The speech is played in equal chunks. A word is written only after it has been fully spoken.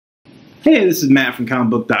Hey, this is Matt from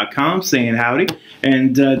Comicbook.com saying howdy,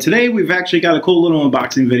 and today we've actually got a cool little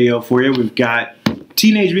unboxing video for you. We've got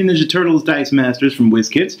Teenage Mutant Ninja Turtles Dice Masters from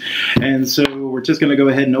WizKids, and so we're just going to go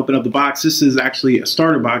ahead and open up the box. This is actually a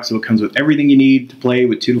starter box, so it comes with everything you need to play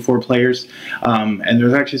with 2 to 4 players, and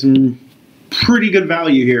there's actually some pretty good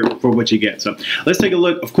value here for what you get. So let's take a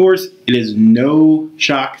look. Of course, it is no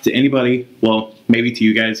shock to anybody, well, maybe to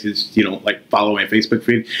you guys because you don't like follow my Facebook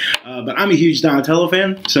feed, but I'm a huge Donatello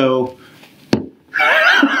fan, so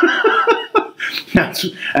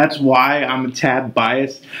that's why I'm a tad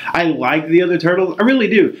biased. I like the other turtles, I really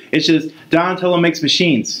do. It's just Donatello makes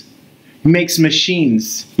machines. He makes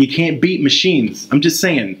machines. You can't beat machines. I'm just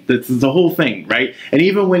saying, that's the whole thing, right? And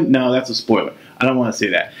even when, no, that's a spoiler. I don't want to say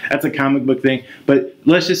that. That's a comic book thing. But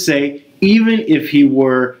let's just say, even if he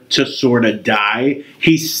were to sort of die,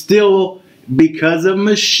 he still, because of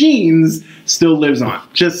machines, still lives on.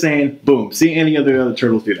 Just saying, boom. See any other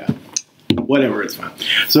turtles do that. Whatever, it's fine.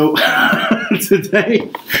 So today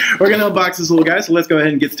we're gonna unbox this little guy, so let's go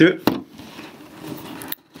ahead and get to it.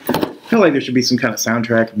 I feel like there should be some kind of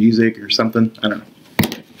soundtrack, music, or something. I don't know.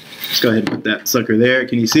 Let's go ahead and put that sucker there.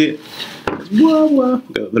 Can you see it? Whoa, whoa.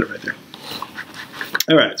 Go put it right there.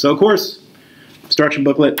 Alright, so of course, instruction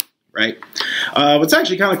booklet, right? What's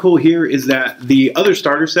actually kind of cool here is that the other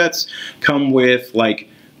starter sets come with, like,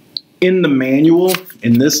 in the manual,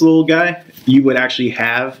 in this little guy, you would actually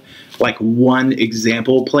have like one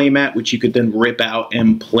example playmat, which you could then rip out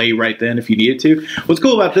and play right then if you needed to. What's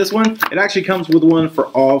cool about this one, it actually comes with one for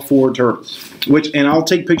all 4 turtles, and I'll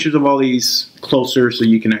take pictures of all these closer so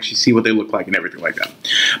you can actually see what they look like and everything like that.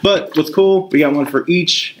 But what's cool, we got one for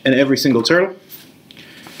each and every single turtle.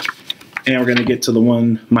 And we're gonna get to the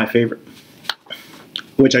one, my favorite,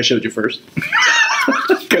 which I showed you first.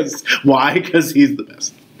 Why? Because he's the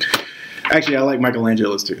best. Actually, I like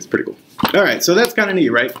Michelangelo's too. It's pretty cool. All right, so that's kind of neat,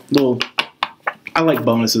 right? I like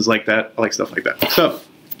bonuses like that. I like stuff like that. So,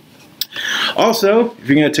 also, if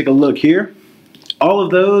you're going to take a look here, all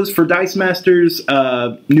of those for Dice Masters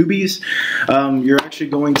newbies, you're actually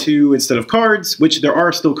going to, instead of cards, which there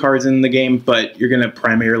are still cards in the game, but you're going to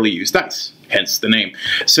primarily use dice, hence the name.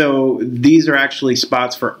 So these are actually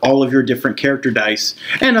spots for all of your different character dice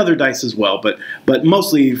and other dice as well, but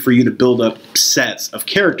mostly for you to build up sets of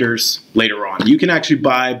characters later on. You can actually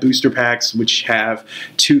buy booster packs which have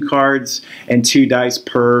 2 cards and 2 dice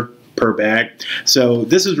per bag. So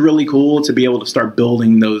this is really cool to be able to start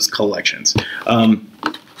building those collections. And,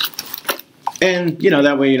 you know,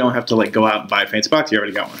 that way you don't have to like go out and buy a fancy box. You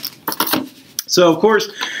already got one. So, of course,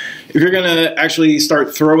 if you're going to actually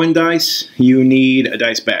start throwing dice, you need a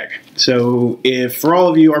dice bag. So if for all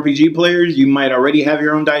of you RPG players, you might already have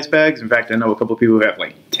your own dice bags. In fact, I know a couple of people who have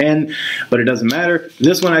like 10, but it doesn't matter.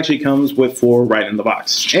 This one actually comes with 4 right in the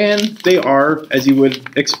box. And they are, as you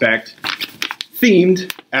would expect,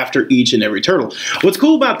 themed after each and every turtle. What's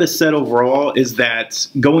cool about this set overall is that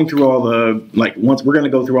going through all the, like, once we're going to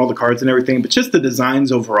go through all the cards and everything, but just the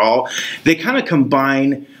designs overall, they kind of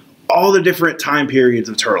combine all the different time periods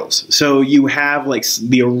of turtles. So you have like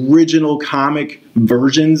the original comic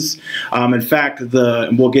versions. In fact,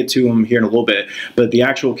 and we'll get to them here in a little bit, but the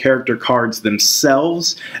actual character cards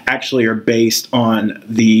themselves actually are based on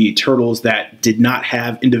the turtles that did not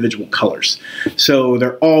have individual colors. So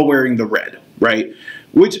they're all wearing the red, right?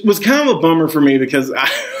 Which was kind of a bummer for me because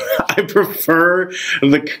I prefer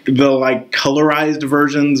the like colorized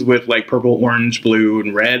versions with like purple, orange, blue,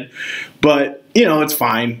 and red. But you know, it's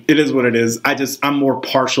fine. It is what it is. I'm more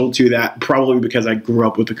partial to that, probably because I grew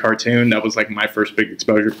up with the cartoon. That was like my first big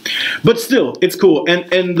exposure. But still, it's cool.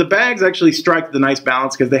 And the bags actually strike the nice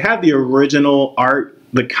balance because they have the original art,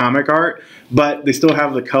 the comic art, but they still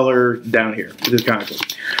have the color down here, which is kind of cool.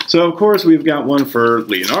 So of course we've got one for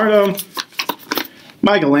Leonardo,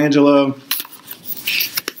 Michelangelo.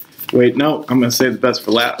 Wait, no, I'm going to save the best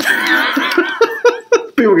for last.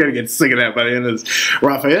 People are going to get sick of that by the end of this.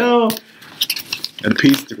 Raphael, and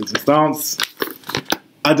piece de resistance,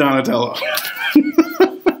 a Donatello.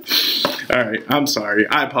 All right, I'm sorry.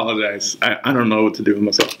 I apologize. I don't know what to do with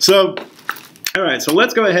myself. So, all right, so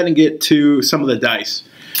let's go ahead and get to some of the dice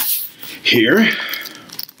here.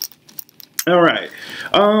 All right,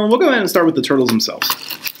 we'll go ahead and start with the turtles themselves.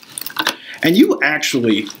 And you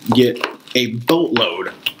actually get a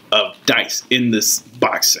boatload of dice in this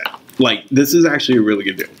box set. Like, this is actually a really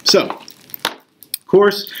good deal. So, of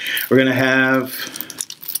course, we're going to have,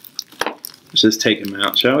 let's just take them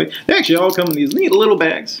out, shall we? They actually all come in these neat little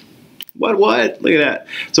bags. What? Look at that.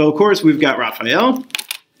 So, of course, we've got Raphael,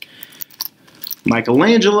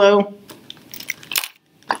 Michelangelo,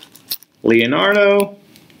 Leonardo,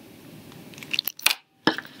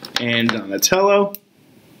 and Donatello.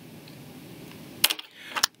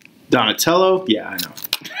 Donatello. Yeah, I know.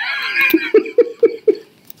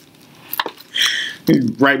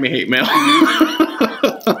 Write me hate mail.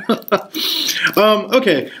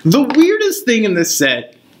 Okay, the weirdest thing in this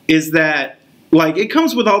set is that, like, it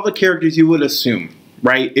comes with all the characters you would assume,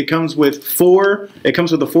 right? It comes with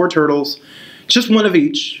the 4 turtles, just one of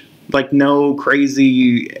each. Like, no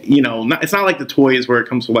crazy, you know, it's not like the toys where it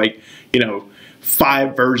comes with, like, you know,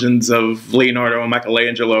 5 versions of Leonardo and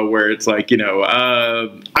Michelangelo, where it's like, you know,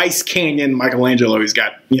 Ice Canyon Michelangelo, he's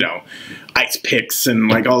got, you know, ice picks and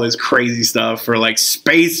like all this crazy stuff, or like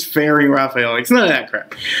space faring Raphael. It's none of that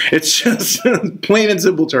crap. It's just plain and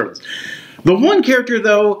simple turtles. The one character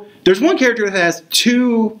though, there's one character that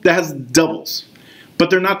has doubles, but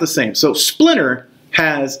they're not the same. So Splinter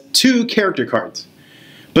has 2 character cards,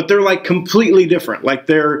 but they're like completely different. Like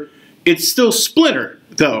it's still Splinter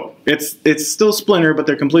though. It's still Splinter, but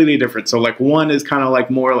they're completely different. So like one is kind of like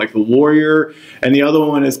more like the warrior, and the other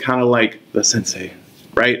one is kind of like the sensei,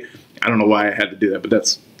 right? I don't know why I had to do that, but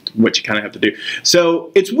that's what you kind of have to do.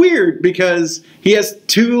 So it's weird because he has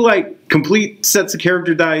 2 like complete sets of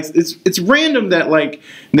character dice. It's random that like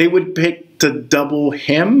they would pick to double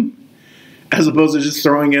him as opposed to just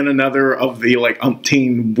throwing in another of the like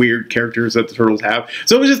umpteen weird characters that the turtles have.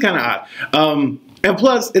 So it was just kind of odd. And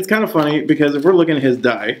plus, it's kind of funny because if we're looking at his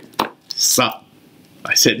die,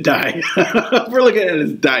 I said die. We're looking at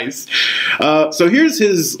his dice. So here's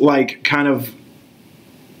his like kind of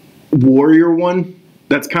warrior one.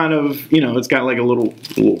 That's kind of, you know, it's got like a little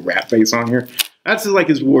rat face on here. That's like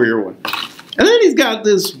his warrior one. And then he's got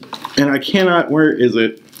this, and I cannot, where is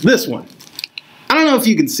it? This one. I don't know if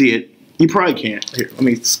you can see it. You probably can't. Here, let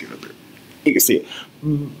me scoot over. You can see it.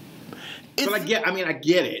 But I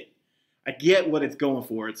get it. I get what it's going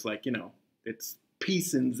for. It's like, you know, it's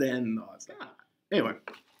peace and zen and all that stuff. Anyway,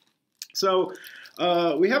 so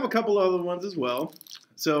we have a couple other ones as well.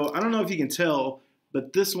 So I don't know if you can tell,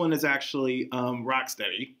 but this one is actually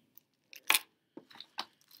Rocksteady.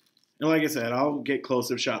 And like I said, I'll get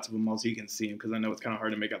close-up shots of them all so you can see them because I know it's kind of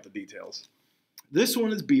hard to make out the details. This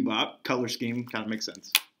one is Bebop. Color scheme kind of makes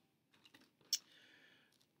sense.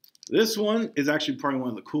 This one is actually probably one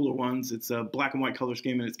of the cooler ones. It's a black and white color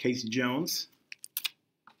scheme and it's Casey Jones.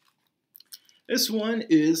 This one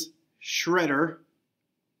is Shredder.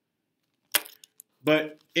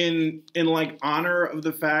 But in like honor of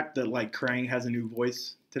the fact that like Krang has a new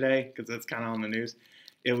voice today, because that's kind of on the news,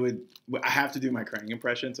 I have to do my Krang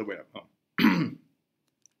impression, so wait up. Oh.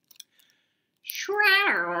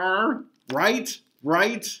 Shredder. Right?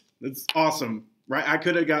 That's awesome. Right? I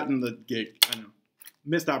could have gotten the gig. I know.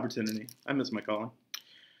 Missed opportunity. I missed my calling.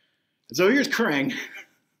 So here's Krang,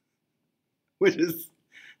 which is,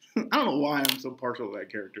 I don't know why I'm so partial to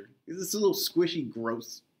that character. He's this little squishy,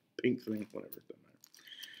 gross pink thing, whatever.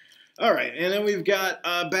 All right, and then we've got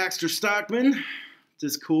Baxter Stockman, which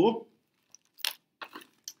is cool.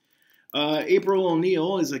 April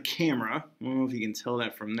O'Neil is a camera. I don't know if you can tell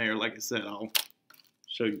that from there. Like I said, I'll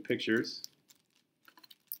show you pictures.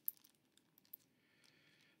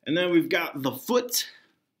 And then we've got the Foot.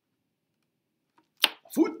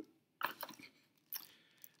 And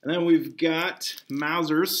then we've got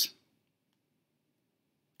Mousers.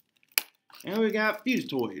 And we got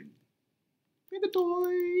Fugitoid.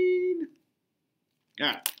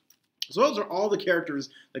 Yeah. So those are all the characters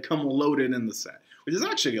that come loaded in the set, which is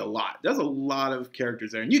actually a lot. There's a lot of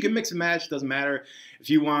characters there. And you can mix and match. Doesn't matter. If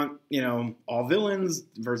you want, you know, all villains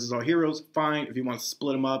versus all heroes, fine. If you want to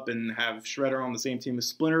split them up and have Shredder on the same team as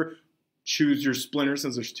Splinter, choose your Splinter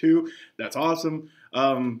since there's 2. That's awesome.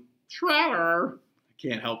 Shredder. I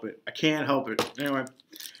can't help it. Anyway.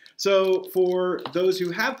 So for those who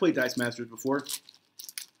have played Dice Masters before,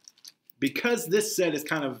 because this set is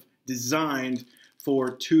kind of designed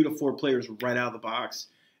for 2 to 4 players right out of the box,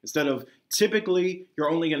 instead of typically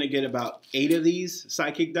you're only going to get about 8 of these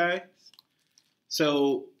sidekick die.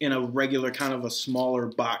 So in a regular kind of a smaller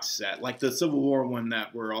box set, like the Civil War one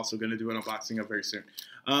that we're also going to do an unboxing of very soon.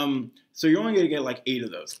 So you're only going to get like 8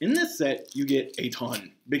 of those. In this set, you get a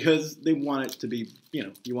ton because they want it to be, you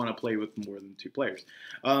know, you want to play with more than 2 players.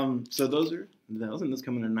 So those, and this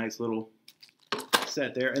come in a nice little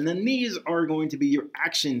set there. And then these are going to be your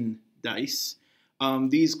action dice.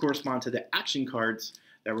 These correspond to the action cards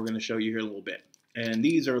that we're going to show you here in a little bit. And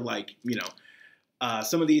these are like, you know,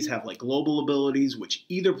 some of these have like global abilities, which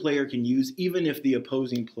either player can use, even if the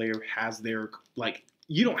opposing player has their, like,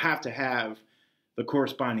 you don't have to have the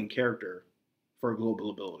corresponding character for a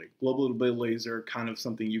global ability. Global abilities are kind of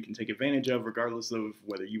something you can take advantage of regardless of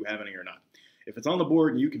whether you have any or not. If it's on the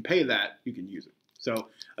board and you can pay that, you can use it. So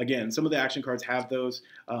again, some of the action cards have those.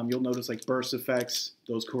 You'll notice like burst effects,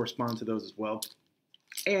 those correspond to those as well.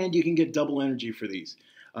 And you can get double energy for these,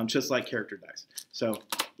 just like character dice. So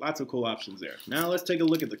lots of cool options there. Now let's take a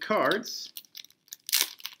look at the cards.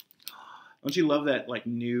 Don't you love that like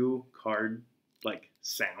new card like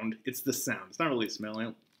sound? It's the sound. It's not really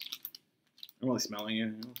smelling. I'm really smelling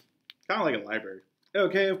it. Kind of like a library.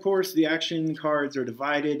 Okay, of course, the action cards are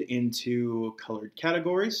divided into colored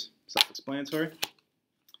categories. Self-explanatory.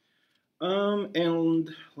 And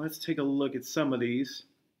let's take a look at some of these.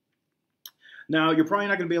 Now, you're probably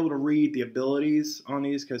not going to be able to read the abilities on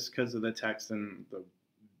these because of the text and the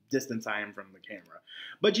distance I am from the camera.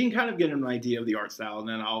 But you can kind of get an idea of the art style, and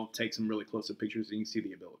then I'll take some really close-up pictures so you can see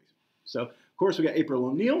the abilities. So, of course, we got April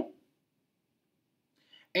O'Neil.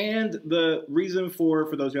 And the reason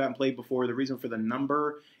for those who haven't played before, the reason for the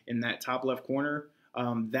number in that top left corner,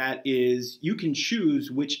 that is you can choose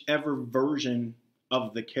whichever version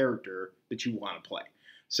of the character that you want to play.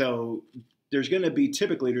 So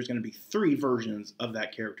typically there's going to be 3 versions of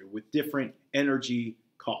that character with different energy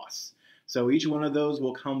costs. So each one of those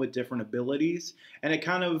will come with different abilities. And it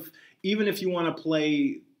kind of, even if you want to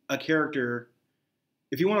play a character,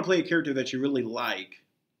 that you really like,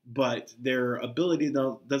 but their ability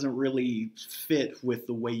doesn't really fit with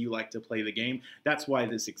the way you like to play the game, that's why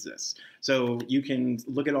this exists. So you can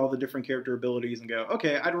look at all the different character abilities and go,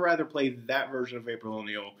 okay, I'd rather play that version of April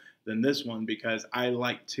O'Neil than this one because I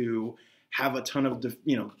like to have a ton of,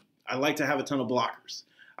 I like to have a ton of blockers.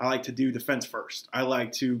 I like to do defense first. I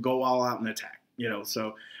like to go all out and attack,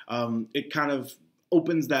 so it kind of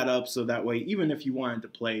opens that up so that way, even if you wanted to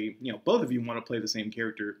play, both of you want to play the same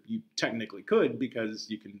character, you technically could because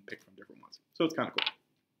you can pick from different ones. So it's kind of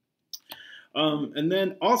cool. And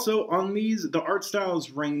then also on these, the art styles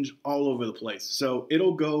range all over the place. So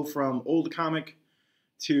it'll go from old comic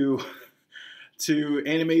to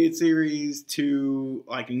animated series to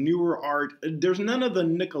like newer art. There's none of the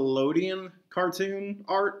Nickelodeon cartoon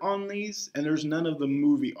art on these, and there's none of the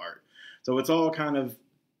movie art. So it's all kind of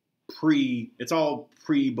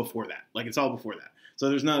before that. Like it's all before that. So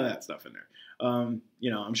there's none of that stuff in there.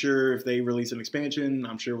 I'm sure if they release an expansion,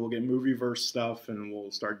 I'm sure we'll get movieverse stuff and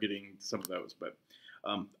we'll start getting some of those. But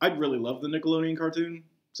I'd really love the Nickelodeon cartoon,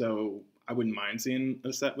 so I wouldn't mind seeing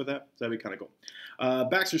a set with that. So that'd be kind of cool.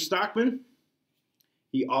 Baxter Stockman.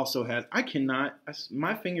 He also has,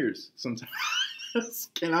 my fingers sometimes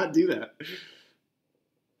cannot do that.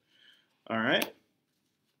 All right.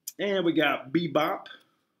 And we got Bebop.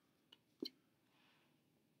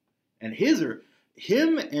 And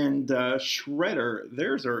him and Shredder,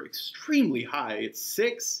 theirs are extremely high. It's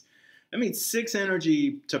 6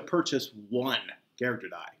 energy to purchase 1 character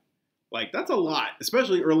die. Like, that's a lot,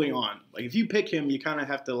 especially early on. Like, if you pick him, you kind of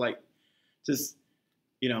have to, just,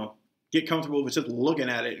 get comfortable with just looking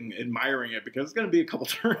at it and admiring it because it's going to be a couple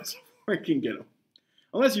turns before you can get him.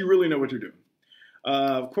 Unless you really know what you're doing.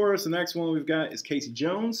 Of course, the next one we've got is Casey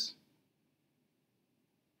Jones.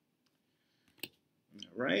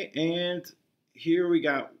 All right, and here we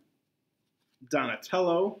got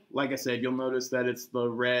Donatello. Like I said, you'll notice that it's the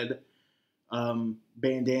red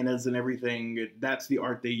bandanas and everything. That's the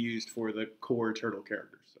art they used for the core turtle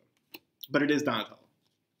characters. So. But it is Donatello.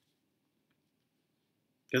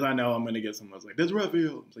 Because I know I'm going to get someone who's like, there's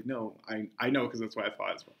Raphael. I'm like, no, I know because that's why I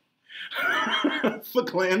thought as well. Foot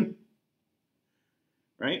Clan.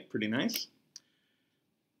 Right? Pretty nice.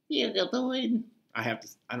 Yeah, they're doing. I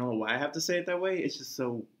don't know why I have to say it that way. It's just,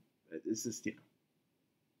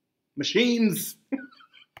 machines.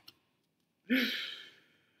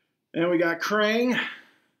 And we got Krang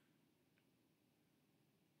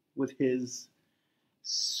with his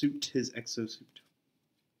suit, his exosuit.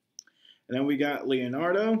 And then we got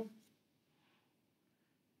Leonardo.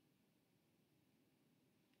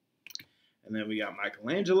 And then we got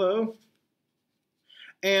Michelangelo.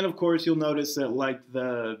 And of course, you'll notice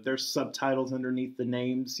that there's subtitles underneath the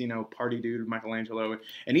names, Party Dude, Michelangelo.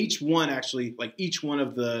 And each one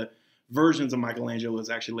of the versions of Michelangelo is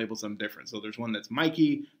actually labeled something different. So there's one that's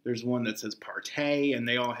Mikey, there's one that says Partey, and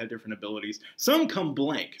they all have different abilities. Some come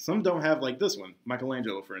blank. Some don't have, like this one,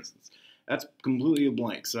 Michelangelo, for instance. That's completely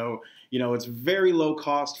blank. So, it's very low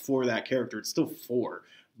cost for that character. It's still 4.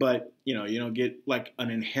 But, you don't get,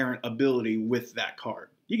 an inherent ability with that card.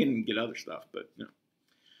 You can get other stuff, but,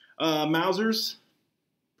 Mausers,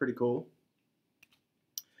 pretty cool.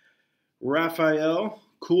 Raphael,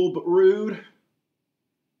 cool but rude.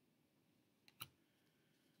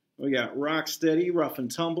 We got Rocksteady, rough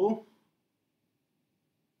and tumble.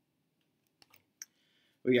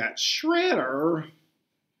 We got Shredder.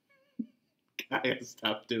 I gotta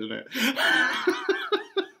stop doing it.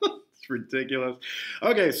 It's ridiculous.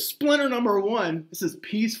 Okay, Splinter number 1. This is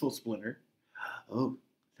Peaceful Splinter. Oh,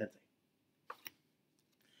 Sensei.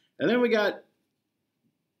 And then we got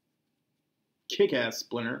Kick-Ass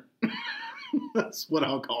Splinter. That's what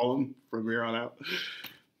I'll call him from here on out.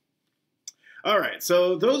 All right,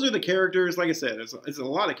 so those are the characters. Like I said, it's a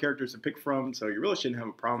lot of characters to pick from, so you really shouldn't have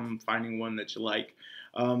a problem finding one that you like.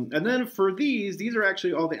 And then for these are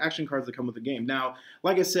actually all the action cards that come with the game. Now,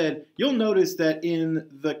 like I said, you'll notice that in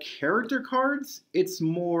the character cards, it's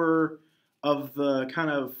more of the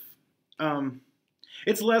kind of,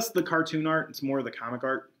 it's less the cartoon art, it's more the comic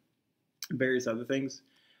art, and various other things.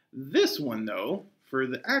 This one, though, for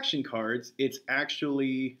the action cards, it's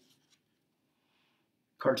actually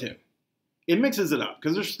cartoon. It mixes it up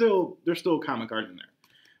because there's still comic art in there.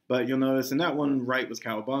 But you'll notice in that one, right, was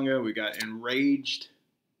Cowabunga. We got Enraged.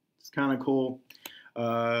 It's kind of cool.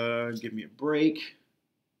 Give Me a Break.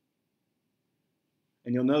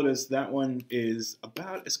 And you'll notice that one is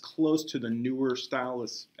about as close to the newer style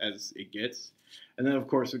as it gets. And then, of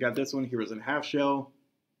course, we got this one, Heroes in a Half Shell.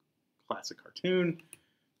 Classic cartoon.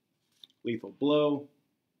 Lethal Blow.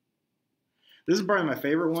 This is probably my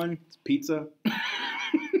favorite one. It's Pizza.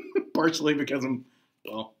 Partially because I'm,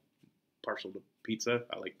 well, partial to pizza.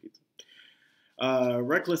 I like pizza.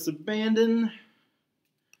 Reckless Abandon.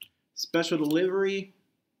 Special Delivery.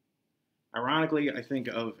 Ironically, I think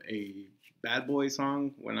of a Bad Boy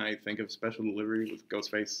song when I think of Special Delivery with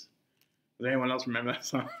Ghostface. Does anyone else remember that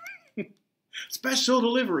song? Special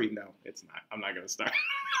Delivery. No, it's not. I'm not going to start.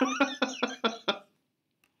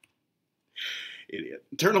 Idiot.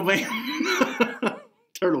 Turtle Van.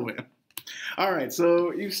 Turtle Van. All right,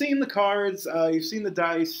 so you've seen the cards, you've seen the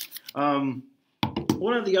dice. One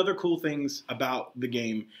of the other cool things about the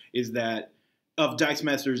game is that, of Dice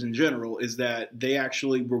Masters in general, is that they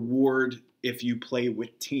actually reward if you play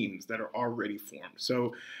with teams that are already formed.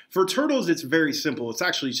 So for Turtles, it's very simple. It's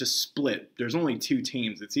actually just split. There's only 2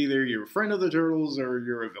 teams. It's either you're a friend of the Turtles or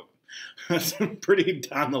you're a villain. That's pretty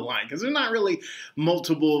down the line because they're not really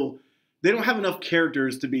multiple. They don't have enough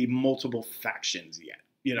characters to be multiple factions yet.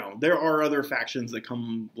 You know, there are other factions that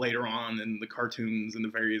come later on in the cartoons and the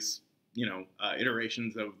various,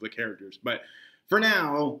 iterations of the characters. But for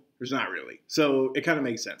now, there's not really. So it kind of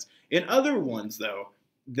makes sense. In other ones, though,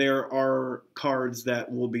 there are cards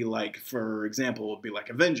that will be like, for example, will be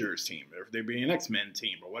like Avengers team, or there'd be an X-Men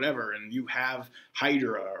team or whatever, and you have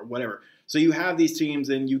Hydra or whatever. So you have these teams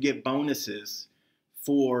and you get bonuses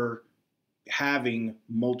for having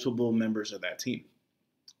multiple members of that team.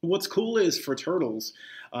 What's cool is for Turtles,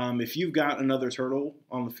 if you've got another turtle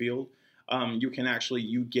on the field,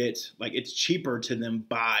 you get, like, it's cheaper to then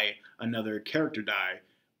buy another character die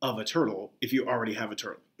of a turtle if you already have a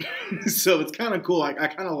turtle. So it's kind of cool. I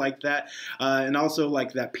kind of like that. And also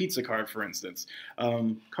like that pizza card, for instance.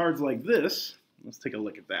 Cards like this, let's take a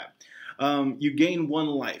look at that. You gain 1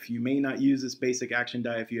 life. You may not use this basic action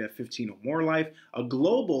die if you have 15 or more life. A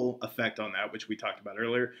global effect on that, which we talked about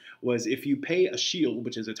earlier, was if you pay a shield,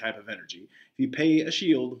 which is a type of energy. If you pay a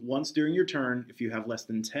shield once during your turn, if you have less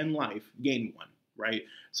than 10 life, gain 1, right?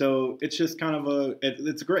 So it's just kind of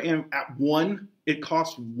it's great. And at 1, it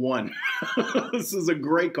costs 1. This is a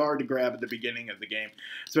great card to grab at the beginning of the game,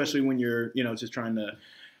 especially when you're, just trying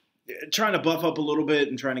to buff up a little bit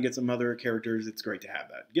and trying to get some other characters. It's great to have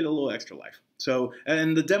that. Get a little extra life. So,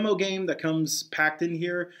 and the demo game that comes packed in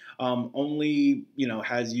here only,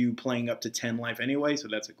 has you playing up to 10 life anyway, so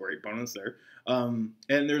that's a great bonus there. And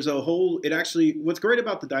there's what's great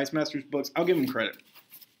about the Dice Masters books, I'll give them credit.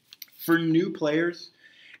 For new players,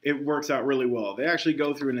 it works out really well. They actually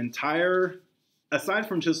go through an entire, aside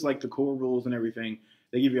from just like the core rules and everything,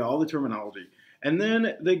 they give you all the terminology. And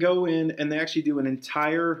then they go in and they actually do an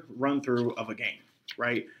entire run through of a game,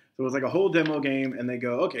 right? So it's like a whole demo game and they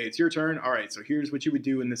go, okay, it's your turn. All right, so here's what you would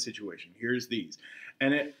do in this situation. Here's these.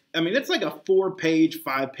 And it's like a 4-page,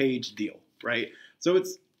 5-page deal, right? So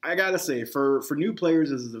I gotta say, for new players,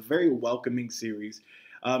 this is a very welcoming series.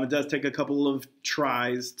 It does take a couple of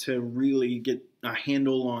tries to really get a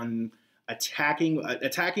handle on attacking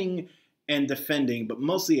and defending, but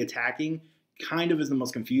mostly attacking kind of is the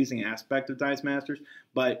most confusing aspect of Dice Masters.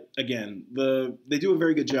 But again, they do a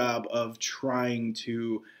very good job of trying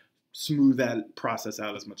to smooth that process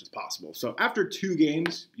out as much as possible. So after 2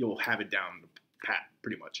 games, you'll have it down pat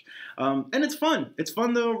pretty much. And it's fun. It's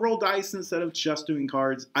fun to roll dice instead of just doing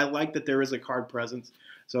cards. I like that there is a card presence.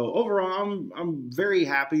 So overall, I'm very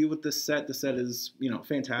happy with this set. The set is,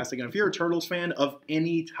 fantastic. And if you're a Turtles fan of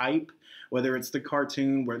any type, whether it's the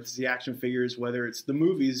cartoon, whether it's the action figures, whether it's the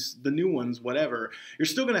movies, the new ones, whatever, you're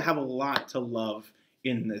still going to have a lot to love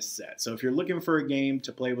in this set. So if you're looking for a game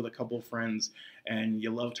to play with a couple of friends and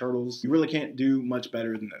you love Turtles, you really can't do much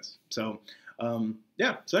better than this. So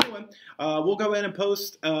Yeah, so anyway, we'll go ahead and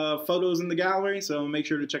post photos in the gallery, so make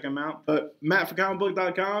sure to check them out. But Matt for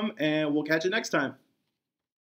Comicbook.com, and we'll catch you next time.